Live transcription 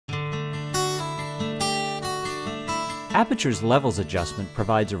Aperture's levels adjustment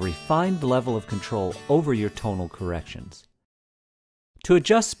provides a refined level of control over your tonal corrections. To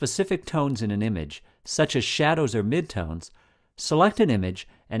adjust specific tones in an image, such as shadows or midtones, select an image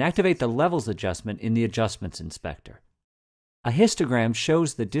and activate the levels adjustment in the Adjustments Inspector. A histogram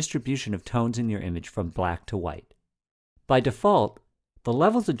shows the distribution of tones in your image from black to white. By default, the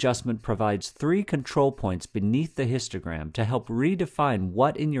levels adjustment provides 3 control points beneath the histogram to help redefine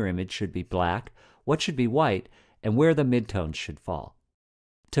what in your image should be black, what should be white, and where the midtones should fall.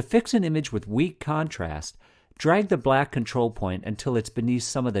 To fix an image with weak contrast, drag the black control point until it's beneath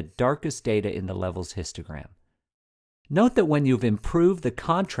some of the darkest data in the levels histogram. Note that when you've improved the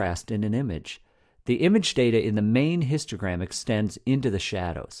contrast in an image, the image data in the main histogram extends into the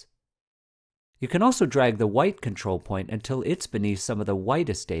shadows. You can also drag the white control point until it's beneath some of the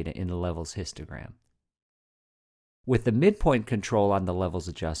whitest data in the levels histogram. With the midpoint control on the levels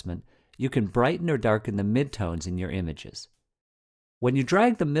adjustment, you can brighten or darken the midtones in your images. When you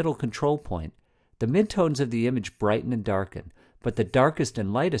drag the middle control point, the midtones of the image brighten and darken, but the darkest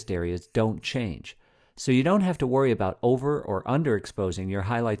and lightest areas don't change, so you don't have to worry about over or underexposing your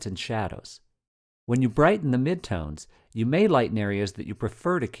highlights and shadows. When you brighten the midtones, you may lighten areas that you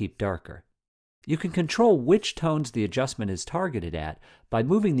prefer to keep darker. You can control which tones the adjustment is targeted at by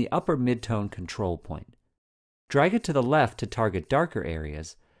moving the upper midtone control point. Drag it to the left to target darker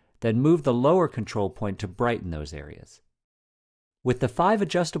areas, then move the lower control point to brighten those areas. With the 5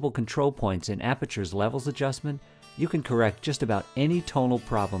 adjustable control points in Aperture's levels adjustment, you can correct just about any tonal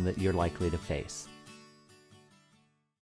problem that you're likely to face.